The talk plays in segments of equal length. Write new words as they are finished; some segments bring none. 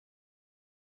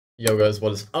Yo guys,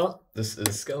 what is up? This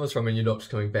is Scummers from MenuDocs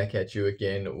coming back at you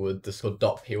again with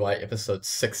Discord.py episode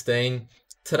 16.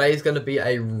 Today is going to be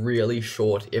a really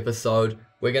short episode.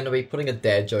 We're going to be putting a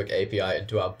dad joke API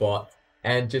into our bot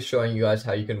and just showing you guys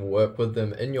how you can work with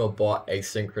them in your bot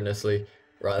asynchronously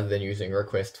rather than using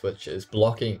requests, which is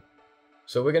blocking.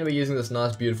 So we're going to be using this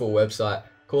nice beautiful website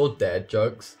called Dad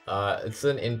Jokes. It's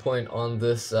an endpoint on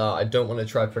this, I don't want to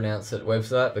try to pronounce it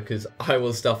website because I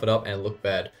will stuff it up and look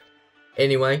bad.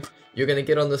 Anyway, you're going to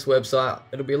get on this website.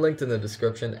 It'll be linked in the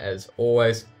description as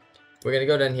always. We're going to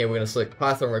go down here. We're going to select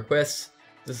Python requests.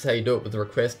 This is how you do it with the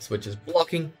requests, which is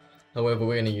blocking. However,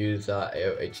 we're going to use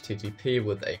HTTP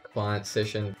with a client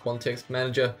session context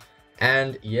manager.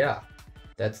 And yeah,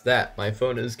 that's that. My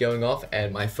phone is going off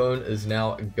and my phone is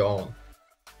now gone.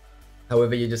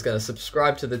 However, you're just going to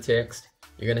subscribe to the text.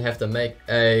 You're going to have to make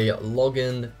a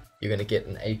login. You're going to get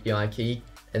an API key.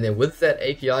 And then with that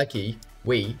API key,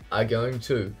 we are going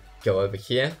to go over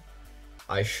here.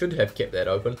 I should have kept that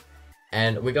open.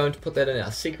 And we're going to put that in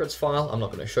our secrets file. I'm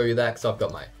not going to show you that because I've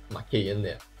got my key in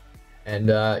there. And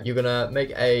you're going to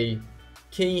make a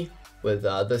key with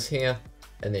this here.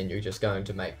 And then you're just going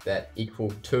to make that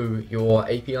equal to your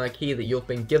API key that you've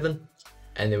been given.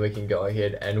 And then we can go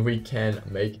ahead and we can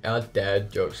make our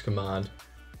dad jokes command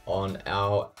on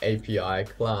our API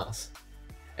class.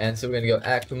 And so we're going to go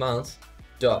add commands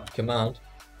dot command.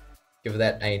 Give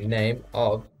that a name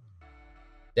of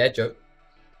dad joke.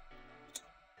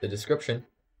 The description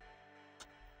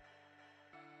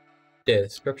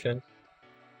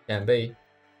can be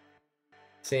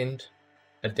send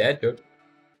a dad joke.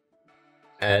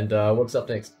 And what's up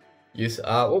next? Use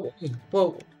we'll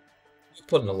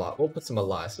put in a lot. We'll put some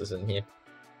aliases in here.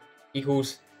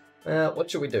 Equals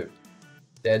what should we do?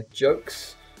 Dad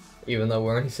jokes. Even though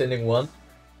we're only sending one,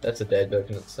 that's a dad joke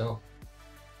in itself.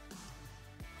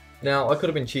 Now, I could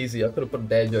have been cheesy, I could have put a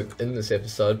dad joke in this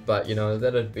episode, but you know,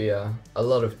 that'd be a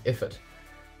lot of effort.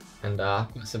 And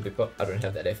simply put, I don't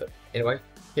have that effort. Anyway,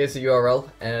 here's the URL,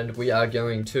 and we are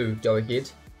going to go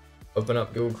ahead, open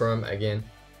up Google Chrome again,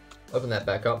 open that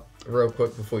back up real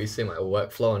quick before you see my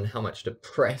workflow and how much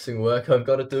depressing work I've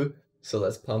got to do. So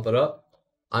let's pump it up.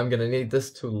 I'm going to need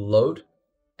this to load,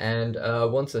 and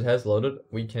once it has loaded,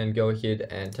 we can go ahead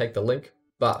and take the link.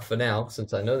 But for now,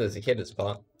 since I know there's a headers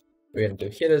part, we're going to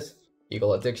do headers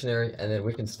equal our dictionary, and then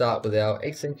we can start with our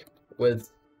async with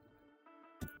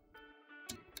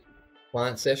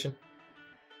client session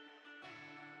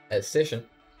as session,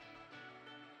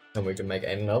 and we can make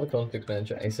another context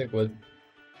manager async with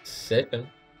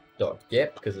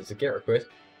session.get because it's a get request.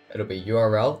 It'll be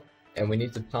URL, and we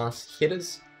need to pass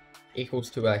headers equals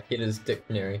to our headers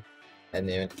dictionary, and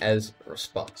then as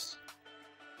response.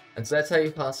 And so that's how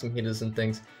you pass some headers and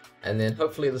things, and then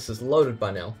hopefully this is loaded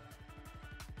by now.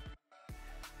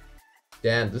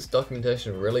 Damn, this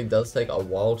documentation really does take a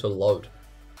while to load.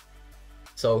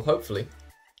 So hopefully,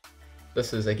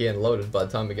 this is again loaded by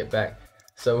the time we get back.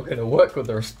 So we're going to work with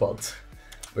the response.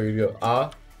 We're going to go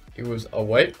r equals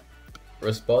await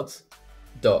response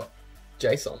dot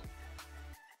JSON.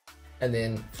 And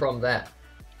then from that,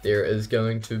 there is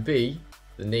going to be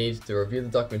the need to review the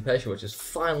documentation, which has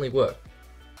finally worked.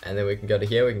 And then we can go to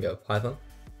here, we can go Python,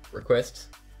 requests,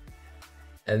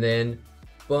 and then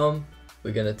boom.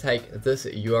 We're going to take this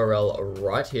URL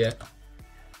right here,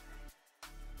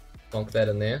 plonk that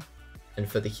in there, and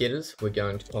for the headers, we're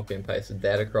going to copy and paste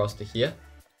that across to here.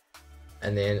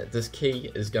 And then this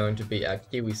key is going to be our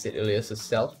key we set earlier, so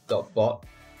self.bot.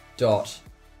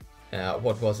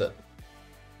 What was it?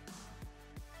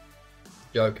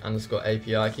 Joke underscore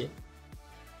API key.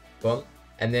 Boom.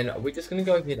 And then we're just going to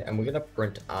go ahead and we're going to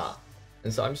print R.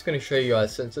 And so I'm just going to show you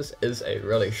guys, since this is a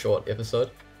really short episode,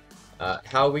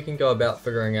 how we can go about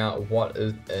figuring out what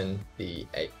is in the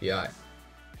API.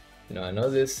 You know, I know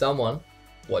there's someone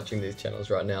watching these channels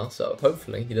right now, so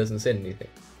hopefully he doesn't send anything.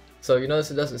 So you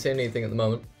notice it doesn't send anything at the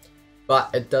moment,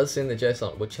 but it does send the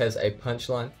JSON, which has a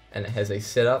punchline and it has a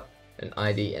setup, an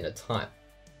ID, and a time.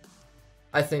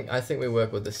 I think we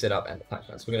work with the setup and the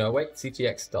punchline. So we're gonna await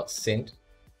ctx.send.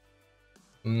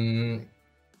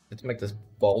 Let's make this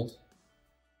bold.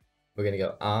 We're gonna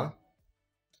go r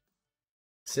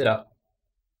setup.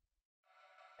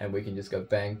 And we can just go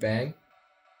bang bang.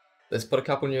 Let's put a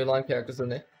couple new line characters in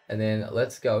there, and then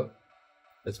let's go.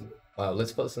 Let's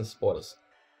put some spoilers.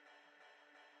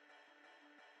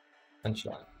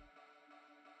 Punchline.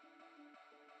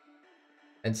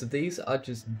 And so these are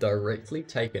just directly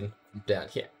taken from down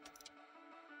here.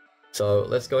 So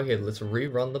let's go ahead. Let's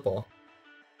rerun the bot.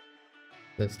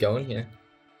 Let's go in here,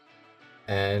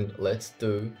 and let's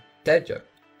do dad joke.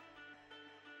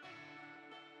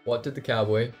 Why did the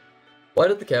cowboy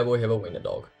have a wiener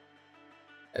dog?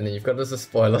 And then you've got as a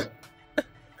spoiler.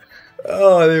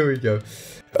 Oh, there we go.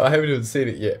 I haven't even seen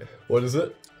it yet. What is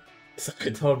it? So I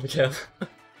told Miguel.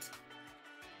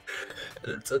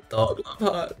 It's a dog love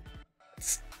heart.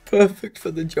 It's perfect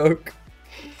for the joke.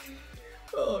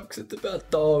 Oh, because it's about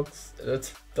dogs. And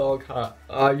it's dog heart.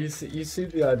 Ah, you see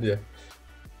the idea.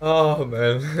 Oh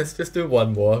man, let's just do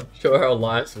one more. Show how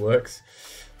life works.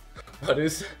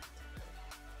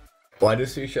 Why do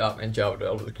C# and Java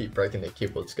developers keep breaking their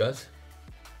keyboards, guys?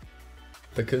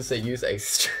 Because they use a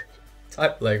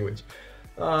type language.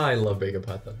 I love being a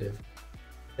Python dev.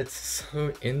 It's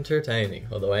so entertaining.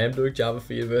 Although I am doing Java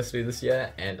for university this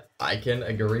year, and I can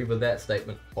agree with that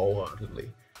statement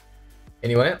wholeheartedly.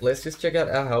 Anyway, let's just check out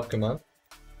our help command.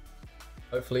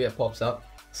 Hopefully it pops up.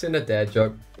 Send a dad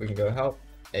joke. We can go help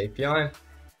API.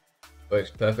 Works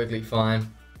perfectly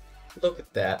fine. Look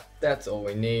at that. That's all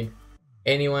we need.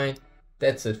 Anyway,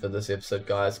 that's it for this episode,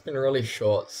 guys. It's been really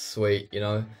short, sweet, you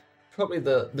know. Probably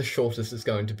the shortest it's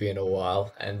going to be in a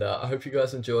while. And I hope you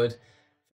guys enjoyed.